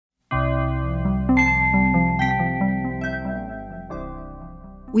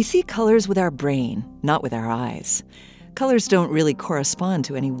We see colors with our brain, not with our eyes. Colors don't really correspond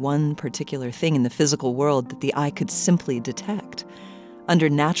to any one particular thing in the physical world that the eye could simply detect. Under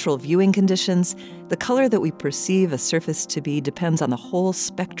natural viewing conditions, the color that we perceive a surface to be depends on the whole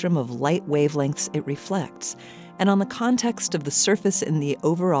spectrum of light wavelengths it reflects, and on the context of the surface in the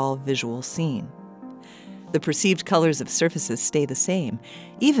overall visual scene. The perceived colors of surfaces stay the same,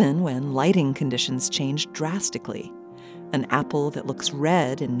 even when lighting conditions change drastically. An apple that looks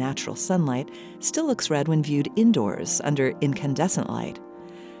red in natural sunlight still looks red when viewed indoors under incandescent light.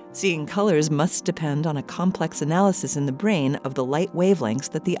 Seeing colors must depend on a complex analysis in the brain of the light wavelengths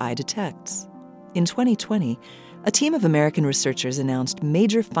that the eye detects. In 2020, a team of American researchers announced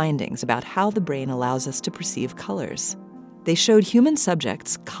major findings about how the brain allows us to perceive colors. They showed human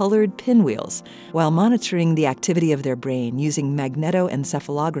subjects colored pinwheels while monitoring the activity of their brain using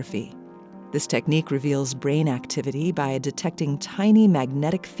magnetoencephalography. This technique reveals brain activity by detecting tiny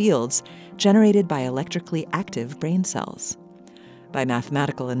magnetic fields generated by electrically active brain cells. By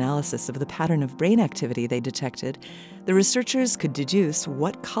mathematical analysis of the pattern of brain activity they detected, the researchers could deduce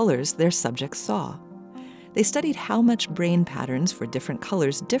what colors their subjects saw. They studied how much brain patterns for different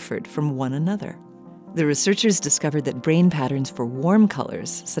colors differed from one another. The researchers discovered that brain patterns for warm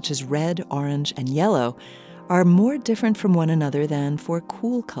colors, such as red, orange, and yellow, are more different from one another than for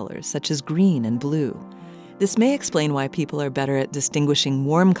cool colors, such as green and blue. This may explain why people are better at distinguishing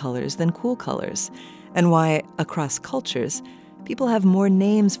warm colors than cool colors, and why, across cultures, people have more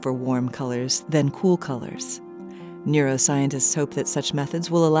names for warm colors than cool colors. Neuroscientists hope that such methods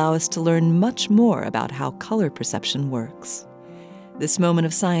will allow us to learn much more about how color perception works. This moment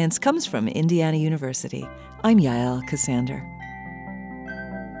of science comes from Indiana University. I'm Yael Ksander.